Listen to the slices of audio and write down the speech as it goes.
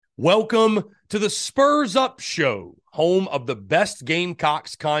Welcome to the Spurs Up Show, home of the best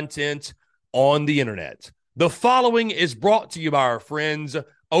Gamecocks content on the internet. The following is brought to you by our friends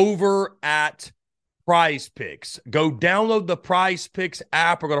over at Prize Picks. Go download the Prize Picks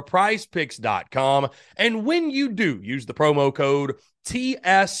app or go to prizepicks.com. And when you do, use the promo code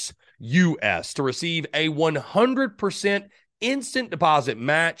TSUS to receive a 100% instant deposit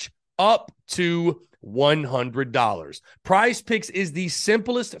match up to $100. Prize Picks is the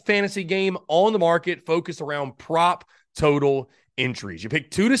simplest fantasy game on the market, focused around prop total entries. You pick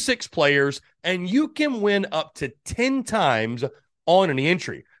 2 to 6 players, and you can win up to 10 times on any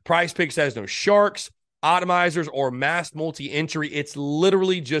entry. Prize Picks has no sharks, atomizers, or mass multi-entry. It's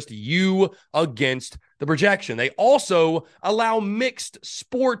literally just you against the projection. They also allow mixed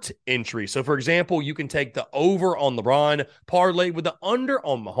sport entry. So, for example, you can take the over on LeBron, parlay with the under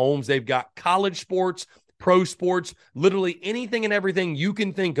on Mahomes. They've got college sports, pro sports, literally anything and everything you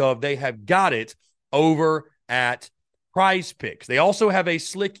can think of. They have got it over at Prize Picks. They also have a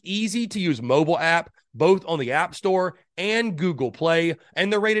slick, easy-to-use mobile app, both on the App Store and Google Play,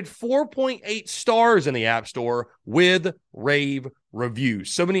 and they're rated 4.8 stars in the App Store with rave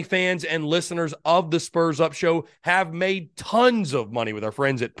reviews. So many fans and listeners of the Spurs Up Show have made tons of money with our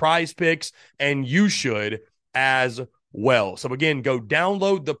friends at Prize Picks, and you should as well. So again, go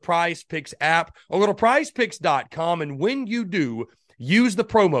download the Prize Picks app or go to prizepicks.com, and when you do, use the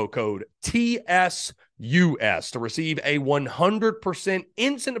promo code TSUS to receive a 100%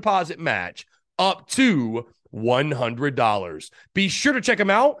 instant deposit match up to $100. Be sure to check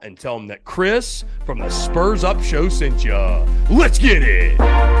them out and tell them that Chris from the Spurs Up Show sent ya. Let's get it.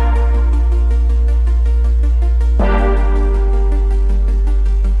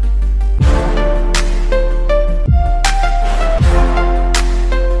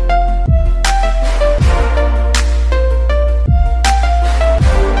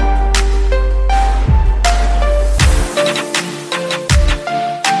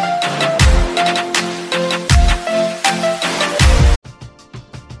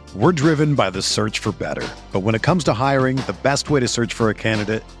 We're driven by the search for better. But when it comes to hiring, the best way to search for a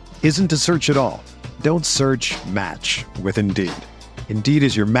candidate isn't to search at all. Don't search, match with Indeed. Indeed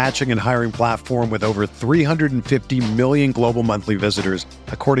is your matching and hiring platform with over 350 million global monthly visitors,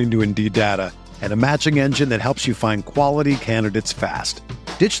 according to Indeed data, and a matching engine that helps you find quality candidates fast.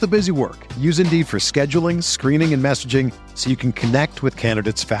 Ditch the busy work. Use Indeed for scheduling, screening, and messaging so you can connect with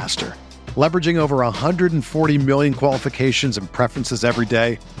candidates faster. Leveraging over 140 million qualifications and preferences every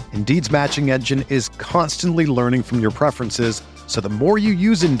day, Indeed's matching engine is constantly learning from your preferences, so the more you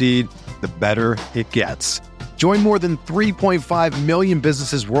use Indeed, the better it gets. Join more than 3.5 million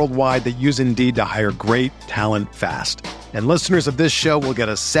businesses worldwide that use Indeed to hire great talent fast. And listeners of this show will get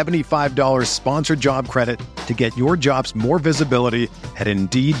a $75 sponsored job credit to get your jobs more visibility at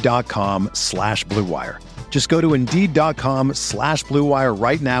Indeed.com/Blue Wire. Just go to Indeed.com/Blue Wire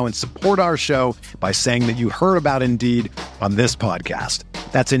right now and support our show by saying that you heard about Indeed on this podcast.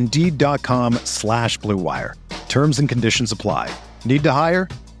 That's Indeed.com/Blue Wire. Terms and conditions apply. Need to hire?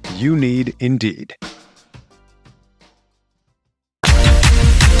 You need Indeed.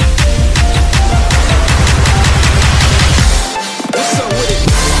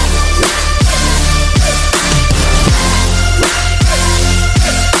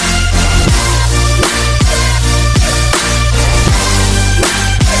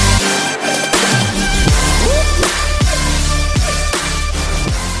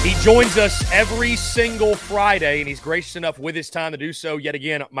 Joins us every single Friday, and he's gracious enough with his time to do so yet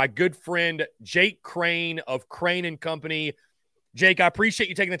again. My good friend, Jake Crain of Crain and Company. Jake, I appreciate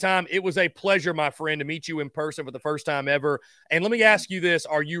you taking the time. It was a pleasure, my friend, to meet you in person for the first time ever. And let me ask you this.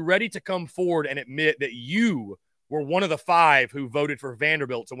 Are you ready to come forward and admit that you were one of the 5 who voted for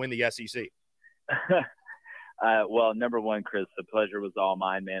Vanderbilt to win the SEC? Well, number one, Chris, the pleasure was all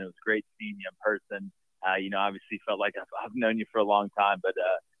mine, man. It was great seeing you in person. Obviously felt like I've known you for a long time, but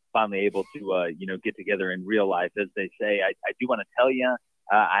finally able to, get together in real life, as they say. I do want to tell you,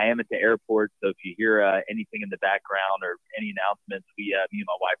 I am at the airport, so if you hear anything in the background or any announcements, me and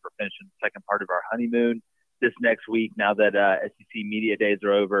my wife are finishing the second part of our honeymoon this next week now that SEC media days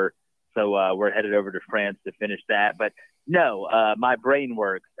are over. So we're headed over to France to finish that. But no, my brain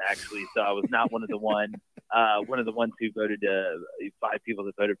works, actually. So I was not one of the ones who voted, 5 people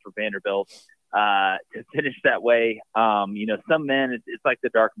that voted for Vanderbilt to finish that way. Some men, it's like the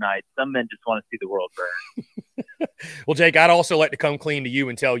Dark Knight. Some men just want to see the world burn. Well, Jake, I'd also like to come clean to you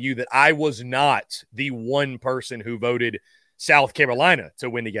and tell you that I was not the one person who voted South Carolina to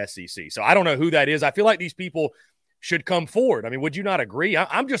win the SEC. So I don't know who that is. I feel like these people should come forward. I mean, would you not agree?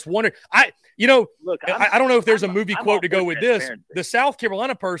 I'm just wondering. look, I don't know if there's a movie I'm quote to go for with this. transparency. The South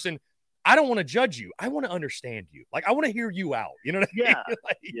Carolina person, I don't want to judge you. I want to understand you. Like, I want to hear you out. You know what I mean? Yeah,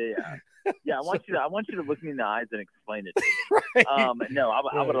 Like, yeah. I want you to look me in the eyes and explain it to me. right. No, I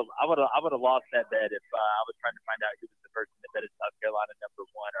would have lost that bet if I was trying to find out who was the person that betted South Carolina number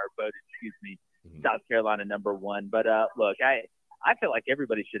one or voted, South Carolina number one. But look, I feel like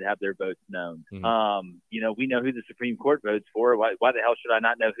everybody should have their votes known. We know who the Supreme Court votes for. Why the hell should I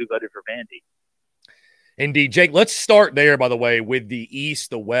not know who voted for Vandy? Indeed. Jake, let's start there, by the way, with the East,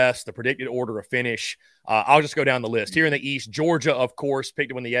 the West, the predicted order of finish. I'll just go down the list. Here in the East, Georgia, of course, picked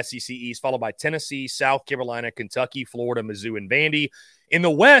to win the SEC East, followed by Tennessee, South Carolina, Kentucky, Florida, Mizzou, and Vandy. In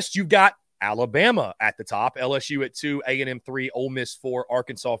the West, you've got Alabama at the top, LSU at 2, A&M 3, Ole Miss 4,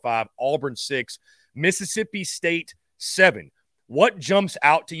 Arkansas 5, Auburn 6, Mississippi State 7. What jumps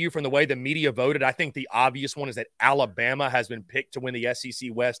out to you from the way the media voted? I think the obvious one is that Alabama has been picked to win the SEC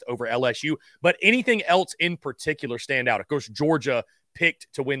West over LSU. But anything else in particular stand out? Of course, Georgia picked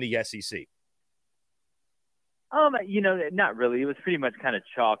to win the SEC. Not really. It was pretty much kind of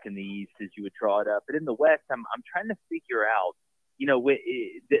chalk in the East as you would draw it up. But in the West, I'm trying to figure out, we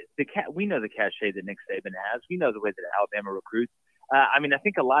know the cachet that Nick Saban has. We know the way that Alabama recruits. I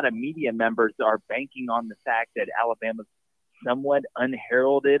think a lot of media members are banking on the fact that Alabama's somewhat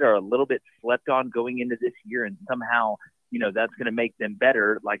unheralded or a little bit slept on going into this year, and somehow that's going to make them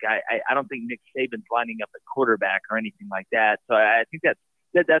better. Like I don't think Nick Saban's lining up at quarterback or anything like that. So I think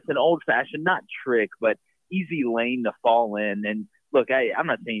that's an old fashioned, not trick, but easy lane to fall in. And look, I'm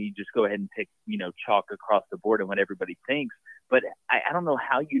not saying you just go ahead and pick chalk across the board and what everybody thinks, but I don't know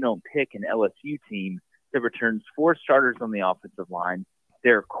how you don't pick an LSU team that returns 4 starters on the offensive line,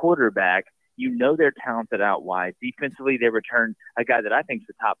 their quarterback. They're talented out wide. Defensively, they return a guy that I think is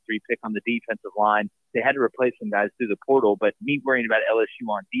the top 3 pick on the defensive line. They had to replace some guys through the portal, but me worrying about LSU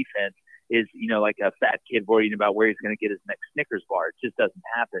on defense is, like a fat kid worrying about where he's going to get his next Snickers bar. It just doesn't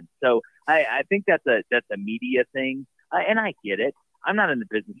happen. So I think that's a media thing, and I get it. I'm not in the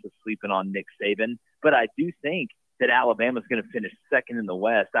business of sleeping on Nick Saban, but I do think that Alabama's going to finish second in the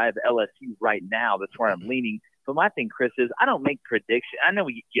West. I have LSU right now. That's where I'm leaning. But my thing, Chris, is I don't make predictions. I know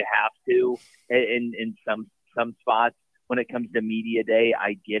you have to in some spots when it comes to media day.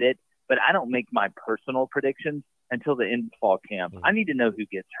 I get it. But I don't make my personal predictions until the end of fall camp. I need to know who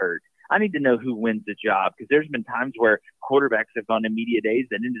gets hurt. I need to know who wins the job, because there's been times where quarterbacks have gone to media days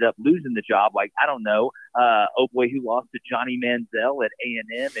that ended up losing the job. Like, I don't know, who lost to Johnny Manziel at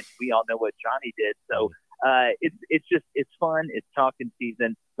A&M, and we all know what Johnny did. So it's fun. It's talking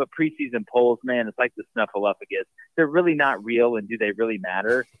season, but preseason polls, man, it's like the Snuffleupagus. They're really not real, and do they really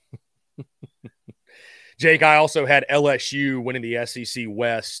matter? Jake, I also had LSU winning the SEC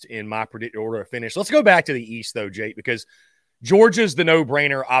West in my predicted order of finish. Let's go back to the East, though, Jake, because Georgia's the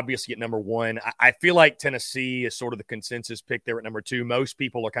no-brainer, obviously, at number 1. I feel like Tennessee is sort of the consensus pick there at number 2. Most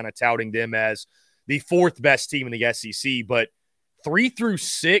people are kind of touting them as the 4th best team in the SEC, but 3 through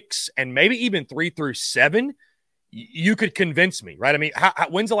 6 and maybe even 3 through 7, you could convince me, right? I mean,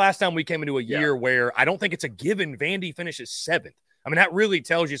 when's the last time we came into a year where I don't think it's a given Vandy finishes 7th? I mean, that really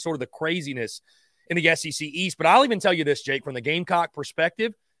tells you sort of the craziness in the SEC East. But I'll even tell you this, Jake, from the Gamecock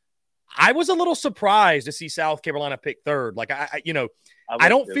perspective, I was a little surprised to see South Carolina pick 3rd. Like, I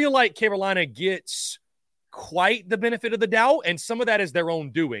don't feel like Carolina gets quite the benefit of the doubt, and some of that is their own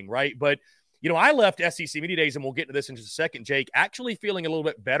doing, right? But I left SEC Media Days, and we'll get to this in just a second, Jake, actually feeling a little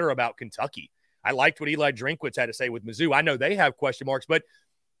bit better about Kentucky. I liked what Eli Drinkwitz had to say with Mizzou. I know they have question marks, but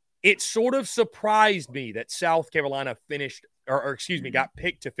it sort of surprised me that South Carolina got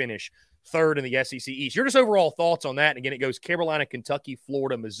picked to finish 3rd in the SEC East. Your just overall thoughts on that? And again, it goes Carolina, Kentucky,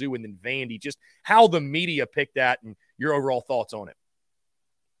 Florida, Mizzou, and then Vandy. Just how the media picked that and your overall thoughts on it.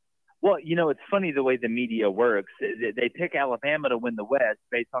 Well, it's funny the way the media works. They pick Alabama to win the West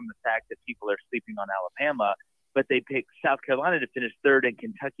based on the fact that people are sleeping on Alabama, but they pick South Carolina to finish 3rd and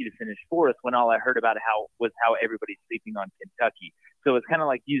Kentucky to finish 4th, when all I heard about was how everybody's sleeping on Kentucky. So it's kind of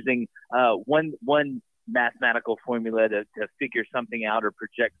like using one mathematical formula to figure something out or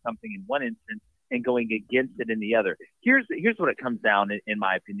project something in one instance and going against it in the other. Here's what it comes down in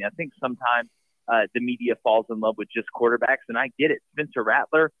my opinion. I think sometimes the media falls in love with just quarterbacks, and I get it. Spencer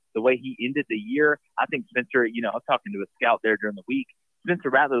Rattler, the way he ended the year, I think Spencer, I was talking to a scout there during the week. Spencer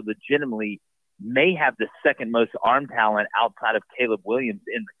Rattler legitimately may have the 2nd most arm talent outside of Caleb Williams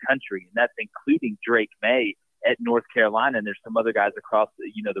in the country, and that's including Drake May at North Carolina, and there's some other guys across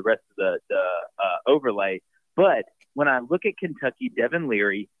the rest of the overlay. But when I look at Kentucky, Devin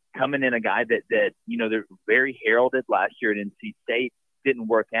Leary coming in, a guy that they're very heralded last year at NC State, didn't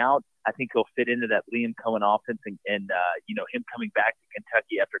work out. I think he'll fit into that Liam Cohen offense and him coming back to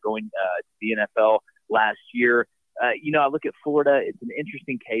Kentucky after going to the NFL last year. I look at Florida. It's an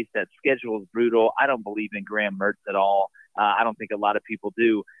interesting case. That schedule is brutal. I don't believe in Graham Mertz at all. I don't think a lot of people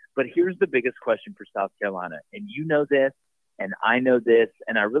do. But here's the biggest question for South Carolina, and you know this, and I know this,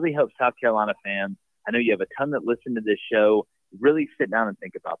 and I really hope South Carolina fans, I know you have a ton that listen to this show, really sit down and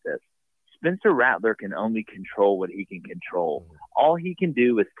think about this. Spencer Rattler can only control what he can control. All he can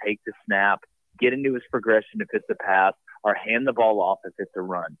do is take the snap, get into his progression if it's a pass, or hand the ball off if it's a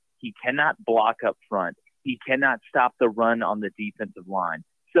run. He cannot block up front. He cannot stop the run on the defensive line.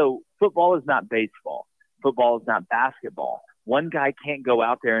 So football is not baseball. Football is not basketball. One guy can't go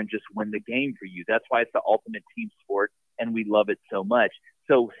out there and just win the game for you. That's why it's the ultimate team sport, and we love it so much.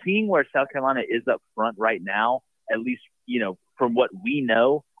 So seeing where South Carolina is up front right now, at least, from what we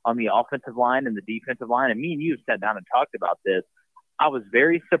know on the offensive line and the defensive line, and me and you have sat down and talked about this, I was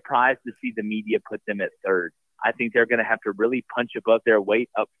very surprised to see the media put them at third. I think they're going to have to really punch above their weight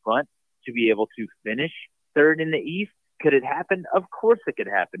up front to be able to finish third in the East. Could it happen? Of course it could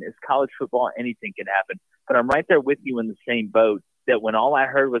happen. It's college football. Anything can happen. But I'm right there with you in the same boat that when all I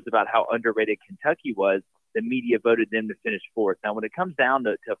heard was about how underrated Kentucky was, the media voted them to finish fourth. Now, when it comes down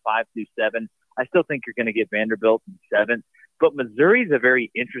to 5 through 7, I still think you're going to get Vanderbilt in seventh. But Missouri is a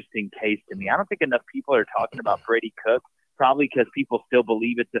very interesting case to me. I don't think enough people are talking about Brady Cook, probably because people still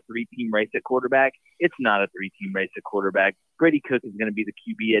believe it's a 3-team race at quarterback. It's not a 3-team race at quarterback. Brady Cook is going to be the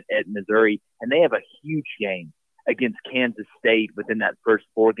QB at Missouri, and they have a huge game against Kansas State within that first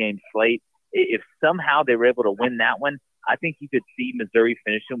 4-game slate. If somehow they were able to win that one, I think you could see Missouri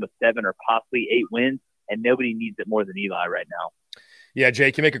finishing with 7 or possibly 8 wins, and nobody needs it more than Eli right now. Yeah,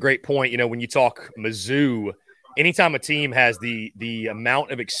 Jake, you make a great point. When you talk Mizzou, anytime a team has the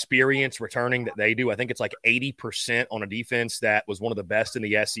amount of experience returning that they do, I think it's like 80% on a defense that was one of the best in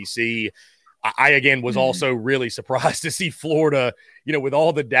the SEC. I again, was also really surprised to see Florida, with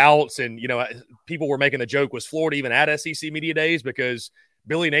all the doubts and, people were making the joke, was Florida even at SEC Media Days? Because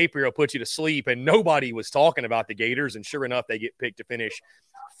Billy Napier will put you to sleep, and nobody was talking about the Gators, and sure enough, they get picked to finish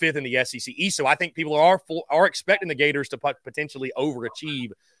 5th in the SEC East. So I think people are expecting the Gators to potentially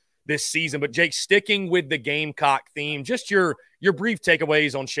overachieve this season. But Jake, sticking with the Gamecock theme, just your brief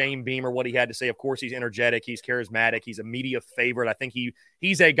takeaways on Shane Beamer, what he had to say. Of course, he's energetic, he's charismatic, he's a media favorite. I think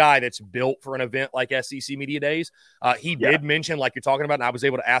he's a guy that's built for an event like SEC Media Days. He did mention, like you're talking about, and I was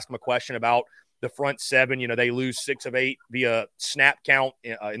able to ask him a question about the front seven. They lose 6 of 8 via snap count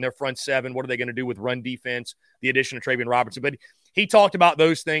in their front seven. What are they going to do with run defense, the addition of Travion Robertson? But he talked about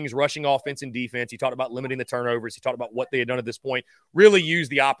those things, rushing offense and defense. He talked about limiting the turnovers. He talked about what they had done at this point, really used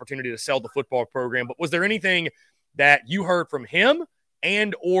the opportunity to sell the football program. But was there anything that you heard from him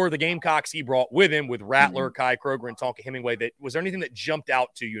and or the Gamecocks he brought with him, with Rattler, Kai Kroger, and Tonka Hemingway, was there anything that jumped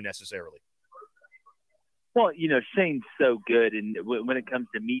out to you necessarily? Well, Shane's so good, and when it comes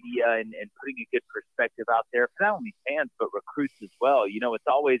to media and putting a good perspective out there for not only fans but recruits as well, it's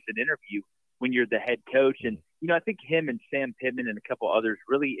always an interview when you're the head coach. And, I think him and Sam Pittman and a couple others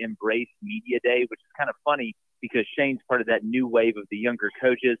really embraced Media Day, which is kind of funny because Shane's part of that new wave of the younger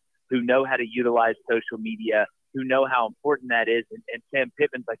coaches who know how to utilize social media, who know how important that is. And Sam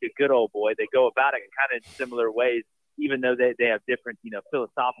Pittman's like a good old boy. They go about it kind of in similar ways, even though they have different,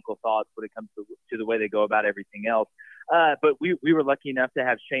 philosophical thoughts when it comes to the way they go about everything else. But we were lucky enough to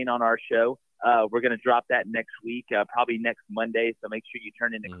have Shane on our show. We're going to drop that next week, probably next Monday. So make sure you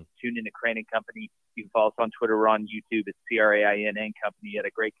tune into Crain and Company. You can follow us on Twitter. We're on YouTube. It's CRAIN and Company. You had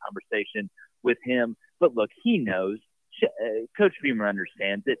a great conversation with him. But look, he knows. Coach Beamer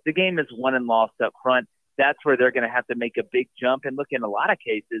understands it. The game is won and lost up front. That's where they're going to have to make a big jump. And look, in a lot of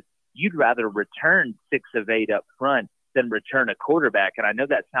cases, you'd rather return 6 of 8 up front than return a quarterback. And I know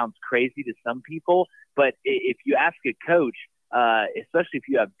that sounds crazy to some people, but if you ask a coach, especially if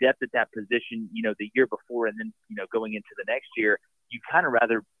you have depth at that position, the year before and then, going into the next year, you kind of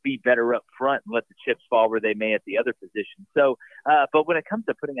rather be better up front and let the chips fall where they may at the other position. So, but when it comes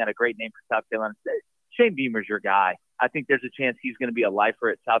to putting out a great name for South Carolina, Shane Beamer's your guy. I think there's a chance he's going to be a lifer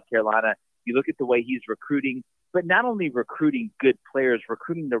at South Carolina. You look at the way he's recruiting, but not only recruiting good players,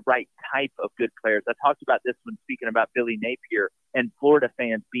 recruiting the right type of good players. I talked about this when speaking about Billy Napier and Florida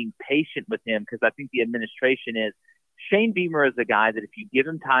fans being patient with him, because I think the administration is. Shane Beamer is a guy that if you give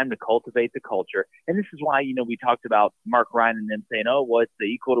him time to cultivate the culture, and this is why, we talked about Mark Ryan and them saying, oh, well, it's the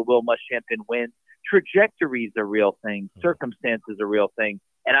equal to Will Muschamp and win. Trajectory is a real thing. Circumstance is a real thing.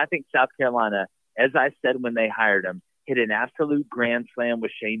 And I think South Carolina, as I said when they hired him, hit an absolute grand slam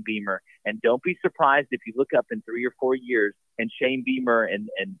with Shane Beamer. And don't be surprised if you look up in 3 or 4 years and Shane Beamer and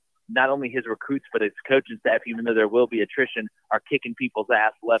not only his recruits, but his coaching staff, even though there will be attrition, are kicking people's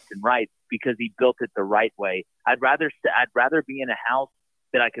ass left and right because he built it the right way. I'd rather be in a house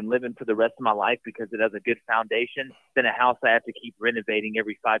that I can live in for the rest of my life because it has a good foundation than a house I have to keep renovating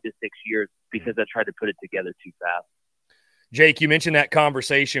every 5 to 6 years because I try to put it together too fast. Jake, you mentioned that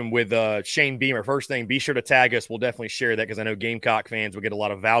conversation with Shane Beamer. First thing, be sure to tag us. We'll definitely share that because I know Gamecock fans will get a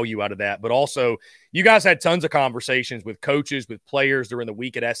lot of value out of that. But also, you guys had tons of conversations with coaches, with players during the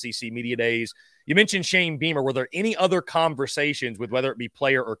week at SEC Media Days. You mentioned Shane Beamer. Were there any other conversations with whether it be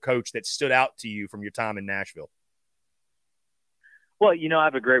player or coach that stood out to you from your time in Nashville? Well, I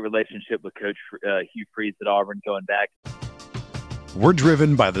have a great relationship with Coach Hugh Freeze at Auburn going back. We're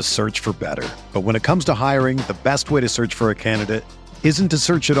driven by the search for better. But when it comes to hiring, the best way to search for a candidate isn't to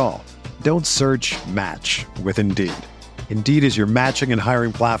search at all. Don't search, match with Indeed. Indeed is your matching and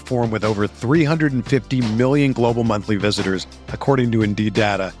hiring platform with over 350 million global monthly visitors, according to Indeed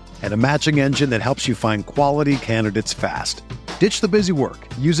data, and a matching engine that helps you find quality candidates fast. Ditch the busy work.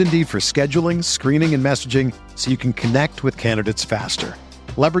 Use Indeed for scheduling, screening, and messaging so you can connect with candidates faster.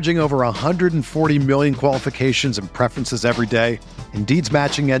 Leveraging over 140 million qualifications and preferences every day, Indeed's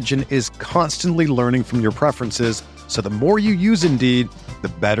matching engine is constantly learning from your preferences, so the more you use Indeed, the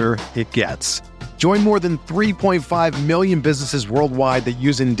better it gets. Join more than 3.5 million businesses worldwide that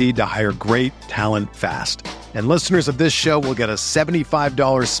use Indeed to hire great talent fast. And listeners of this show will get a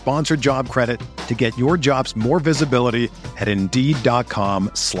 $75 sponsored job credit to get your jobs more visibility at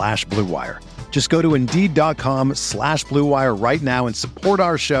Indeed.com/Blue Wire. Just go to Indeed.com/Blue Wire right now and support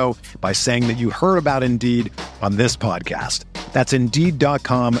our show by saying that you heard about Indeed on this podcast. That's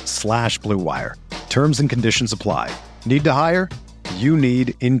Indeed.com/Blue Wire. Terms and conditions apply. Need to hire? You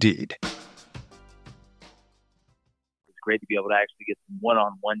need Indeed. It's great to be able to actually get some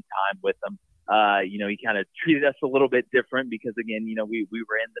one-on-one time with them. He kind of treated us a little bit different because, again, we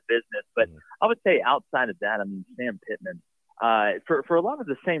were in the business. But I would say outside of that, Sam Pittman, for a lot of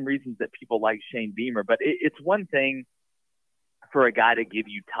the same reasons that people like Shane Beamer. But it's one thing for a guy to give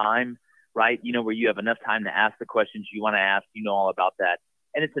you time, right? Where you have enough time to ask the questions you want to ask, all about that.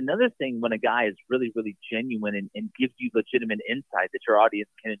 And it's another thing when a guy is really, really genuine and gives you legitimate insight that your audience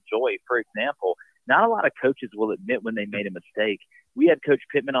can enjoy. For example, not a lot of coaches will admit when they made a mistake. We had Coach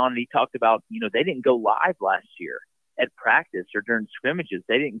Pittman on, and he talked about, they didn't go live last year at practice or during scrimmages.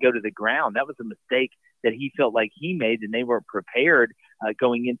 They didn't go to the ground. That was a mistake that he felt like he made, and they weren't prepared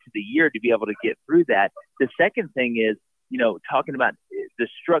going into the year to be able to get through that. The second thing is, talking about the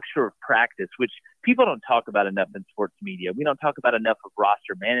structure of practice, which people don't talk about enough in sports media. We don't talk about enough of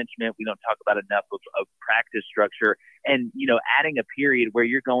roster management. We don't talk about enough of practice structure and, adding a period where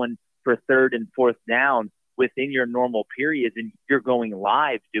you're going for third and fourth down within your normal periods and you're going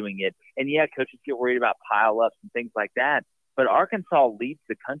live doing it. And yeah, coaches get worried about pile-ups and things like that. But Arkansas leads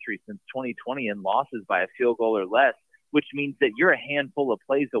the country since 2020 in losses by a field goal or less, which means that you're a handful of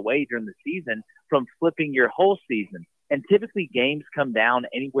plays away during the season from flipping your whole season. And typically games come down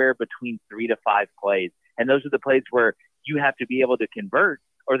anywhere between 3 to 5 plays. And those are the plays where you have to be able to convert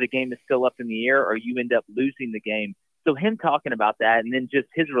or the game is still up in the air or you end up losing the game. So him talking about that and then just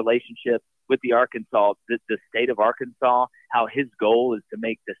his relationship with the Arkansas, the state of Arkansas, how his goal is to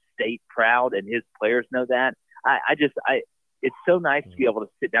make the state proud and his players know that. It's so nice to be able to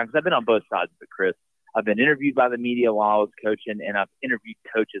sit down because I've been on both sides of it, Chris. I've been interviewed by the media while I was coaching, and I've interviewed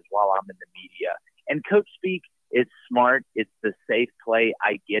coaches while I'm in the media. And coach speak is smart. It's the safe play.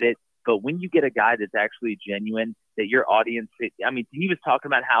 I get it. But when you get a guy that's actually genuine, that your audience – he was talking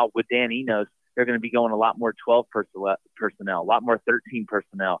about how with Dan Enos, they're going to be going a lot more 12 personnel, a lot more 13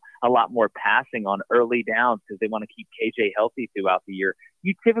 personnel, a lot more passing on early downs because they want to keep KJ healthy throughout the year.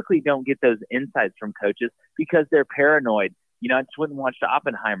 You typically don't get those insights from coaches because they're paranoid. I just wouldn't watch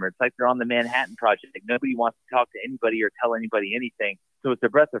Oppenheimer. It's like they're on the Manhattan Project. Nobody wants to talk to anybody or tell anybody anything. So it's a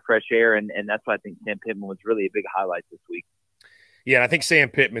breath of fresh air, and that's why I think Sam Pittman was really a big highlight this week. Yeah, and I think Sam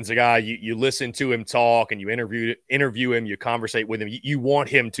Pittman's a guy you listen to him talk and you interview him, you conversate with him. You want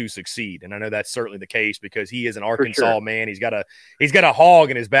him to succeed, and I know that's certainly the case because he is an Arkansas man. He's got a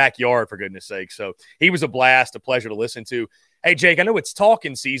hog in his backyard, for goodness sake. So he was a blast, a pleasure to listen to. Hey, Jake, I know it's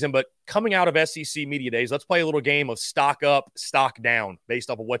talking season, but coming out of SEC Media Days, let's play a little game of stock up, stock down based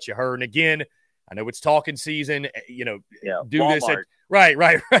off of what you heard. And again, I know it's talking season. Do Walmart. this.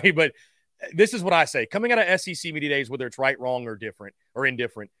 Right. But this is what I say. Coming out of SEC Media Days, whether it's right, wrong, or different or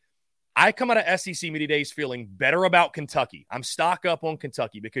indifferent, I come out of SEC Media Days feeling better about Kentucky. I'm stock up on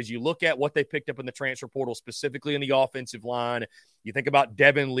Kentucky because you look at what they picked up in the transfer portal, specifically in the offensive line. You think about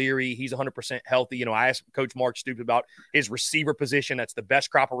Devin Leary. He's 100% healthy. I asked Coach Mark Stoops about his receiver position. That's the best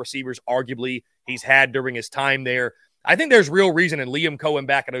crop of receivers, arguably, he's had during his time there. I think there's real reason, and Liam Cohen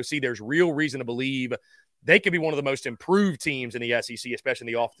back at OC, there's real reason to believe they could be one of the most improved teams in the SEC, especially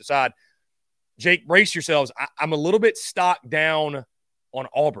in the offensive side. Jake, brace yourselves. I'm a little bit stocked down on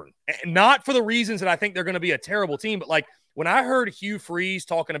Auburn. And not for the reasons that I think they're going to be a terrible team, but like when I heard Hugh Freeze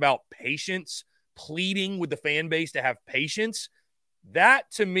talking about patience, pleading with the fan base to have patience, that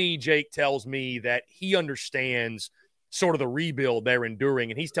to me, Jake, tells me that he understands sort of the rebuild they're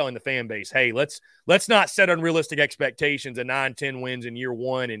enduring, and he's telling the fan base, hey, let's not set unrealistic expectations of 9-10 wins in year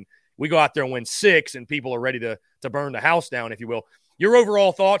one, and we go out there and win 6, and people are ready to burn the house down, if you will. Your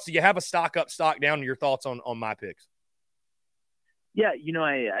overall thoughts, do you have a stock up, stock down, and your thoughts on my picks? Yeah,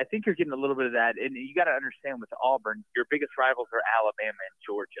 I think you're getting a little bit of that. And you got to understand with Auburn, your biggest rivals are Alabama and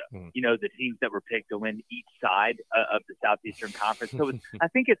Georgia, the teams that were picked to win each side of the Southeastern Conference. So I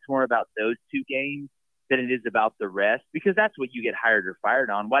think it's more about those 2 games than it is about the rest, because that's what you get hired or fired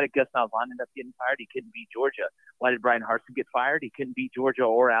on. Why did Gus Malzahn end up getting fired? He couldn't beat Georgia. Why did Brian Harsin get fired? He couldn't beat Georgia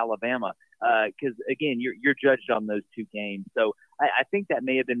or Alabama. Because, again, you're judged on those 2 games. So I think that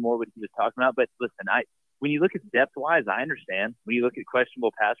may have been more what he was talking about. But, listen, when you look at depth-wise, I understand. When you look at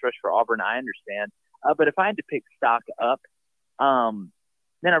questionable pass rush for Auburn, I understand. But if I had to pick stock up,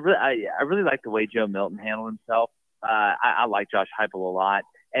 then I really like the way Joe Milton handled himself. I like Josh Heupel a lot.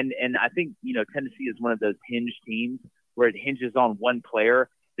 And I think, Tennessee is one of those hinge teams where it hinges on one player,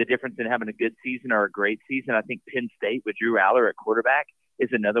 the difference in having a good season or a great season. I think Penn State with Drew Aller at quarterback is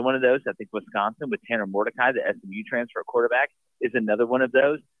another one of those. I think Wisconsin with Tanner Mordecai, the SMU transfer quarterback, is another one of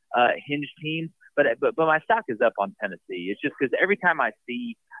those hinge teams. But my stock is up on Tennessee. It's just because every time I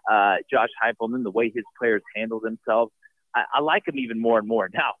see Josh Heupel and the way his players handle themselves, I like him even more and more.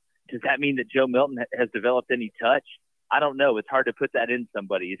 Now, does that mean that Joe Milton has developed any touch? I don't know. It's hard to put that in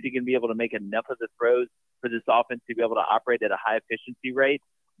somebody. Is he going to be able to make enough of the throws for this offense to be able to operate at a high efficiency rate?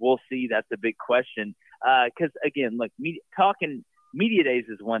 We'll see. That's a big question. Because, again, look, talking media days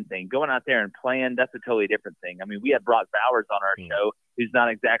is one thing. Going out there and playing, that's a totally different thing. I mean, we had Brock Bowers on our show, who's not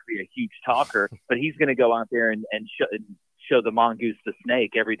exactly a huge talker, but he's going to go out there and show the mongoose the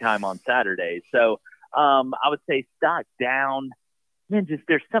snake every time on Saturdays. So I would say stock down. Man,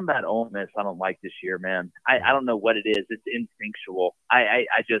 there's something about Ole Miss I don't like this year, man. I don't know what it is. It's instinctual. I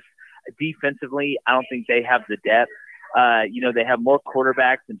just defensively, I don't think they have the depth. They have more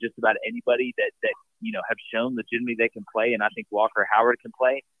quarterbacks than just about anybody that have shown legitimately they can play, and I think Walker Howard can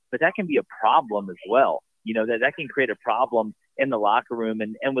play. But that can be a problem as well. That can create a problem in the locker room.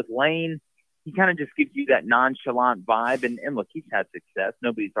 And with Lane, he kind of just gives you that nonchalant vibe. And look, he's had success.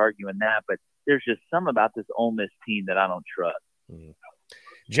 Nobody's arguing that. But there's just some about this Ole Miss team that I don't trust.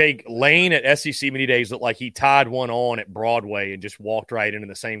 Jake, Lane at SEC Media Days looked like he tied one on at Broadway and just walked right into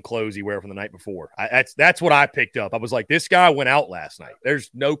the same clothes he wore from the night before. That's what I picked up. I was like, this guy went out last night. There's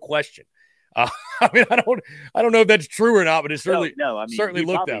no question. I mean, I don't know if that's true or not, but it certainly certainly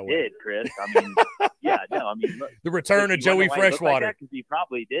looked that way. Did, Chris? I mean, yeah, no, I mean, look, the return of Joey Freshwater. Like he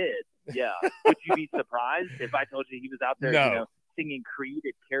probably did. Yeah. Would you be surprised if I told you he was out there? Singing Creed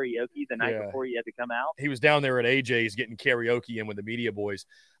at karaoke the night before he had to come out? He was down there at AJ's getting karaoke in with the media boys.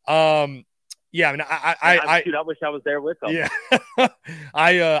 I mean, I wish I was there with them. Yeah,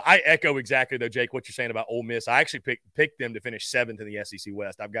 I echo exactly though, Jake, what you're saying about Ole Miss. I actually picked them to finish 7th in the SEC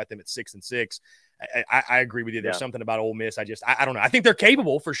West. I've got them at 6-6. I agree with you. There's something about Ole Miss. I don't know. I think they're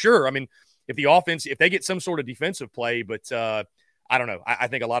capable for sure. I mean, if they get some sort of defensive play, but I don't know. I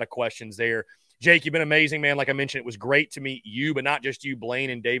think a lot of questions there. Jake, you've been amazing, man. Like I mentioned, it was great to meet you, but not just you,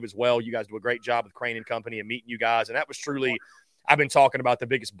 Blaine and Dave as well. You guys do a great job with Crain and Company and meeting you guys. And that was truly, I've been talking about the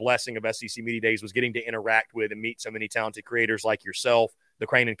biggest blessing of SEC Media Days was getting to interact with and meet so many talented creators like yourself, the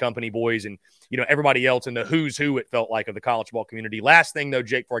Crain and Company boys, and, everybody else in the who's who, it felt like, of the college ball community. Last thing, though,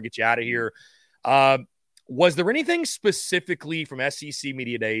 Jake, before I get you out of here, was there anything specifically from SEC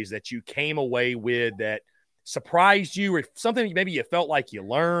Media Days that you came away with that surprised you, or something maybe you felt like you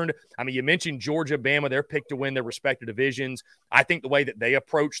learned? I mean, you mentioned Georgia, Bama, they're picked to win their respective divisions. I think the way that they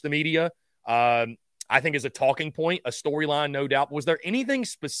approach the media, I think is a talking point, a storyline, no doubt. Was there anything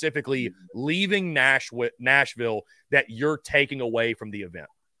specifically leaving Nashville that you're taking away from the event?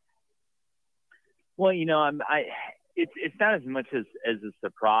 Well, it's not as much as a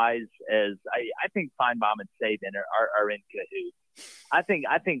surprise as I think Feinbaum and Saban are in cahoots. I think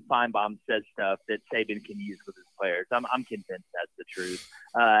Feinbaum says stuff that Saban can use with his players. I'm convinced that's the truth.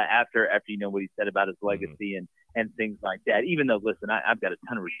 After what he said about his legacy and things like that. Even though, listen, I've got a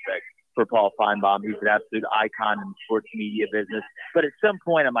ton of respect for Paul Feinbaum. He's an absolute icon in the sports media business. But at some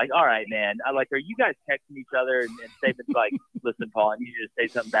point, I'm like, all right, man. Are you guys texting each other? And Saban's like, listen, Paul, I need you to say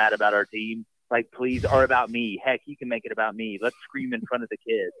something bad about our team. Like, please, or about me. Heck, you can make it about me. Let's scream in front of the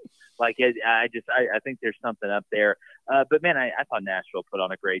kids. Like, I think there's something up there. But man, I thought Nashville put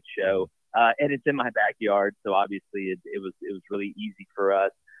on a great show, and it's in my backyard, so obviously it was really easy for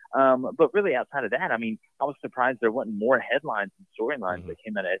us. But really, outside of that, I mean, I was surprised there wasn't more headlines and storylines that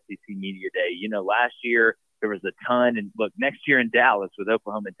came out of SEC Media Day. You know, last year there was a ton, and look, next year in Dallas with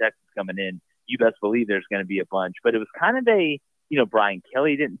Oklahoma and Texas coming in, you best believe there's going to be a bunch. But it was kind of Brian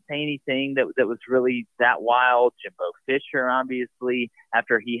Kelly didn't say anything that was really that wild. Jimbo Fisher, obviously,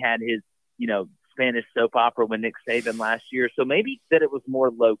 after he had his, Spanish soap opera with Nick Saban last year. So maybe that it was more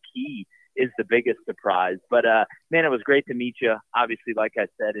low key is the biggest surprise. But, man, it was great to meet you. Obviously, like I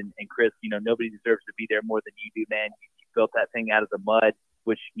said, and Chris, nobody deserves to be there more than you do, man. You built that thing out of the mud,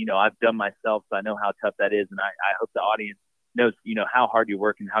 which, I've done myself, so I know how tough that is. And I hope the audience knows, how hard you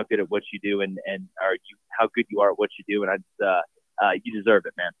work and how good at what you do and how good you are at what you do. And you deserve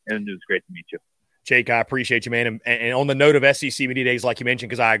it, man. And it was great to meet you. Jake, I appreciate you, man. And on the note of SEC Media Days, like you mentioned,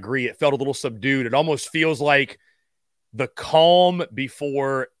 because I agree, it felt a little subdued. It almost feels like the calm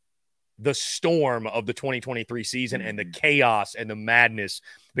before the storm of the 2023 season and the chaos and the madness,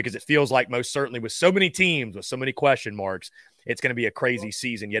 because it feels like most certainly with so many teams, with so many question marks, it's going to be a crazy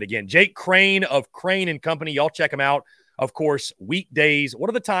season yet again. Jake Crain of Crain and Company, y'all check him out. Of course, weekdays. What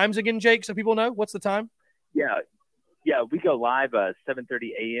are the times again, Jake, so people know? What's the time? Yeah, we go live 7:30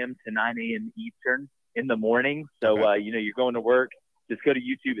 a.m. to 9 a.m. Eastern in the morning. So, okay. You're going to work. Just go to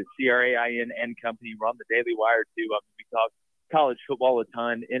YouTube. It's CRAIN and Company. We're on the Daily Wire, too. We talk college football a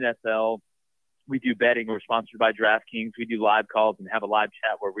ton, NFL. We do betting. We're sponsored by DraftKings. We do live calls and have a live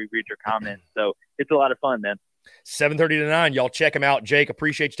chat where we read your comments. So it's a lot of fun, man. 7:30 to 9. Y'all check him out. Jake,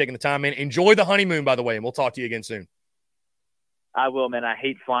 appreciate you taking the time, man. Enjoy the honeymoon, by the way, and we'll talk to you again soon. I will, man. I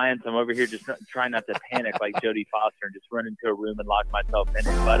hate flying, so I'm over here just trying not to panic like Jodie Foster and just run into a room and lock myself in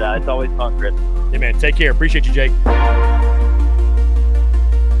it. But it's always fun, Chris. Hey, man. Take care. Appreciate you, Jake.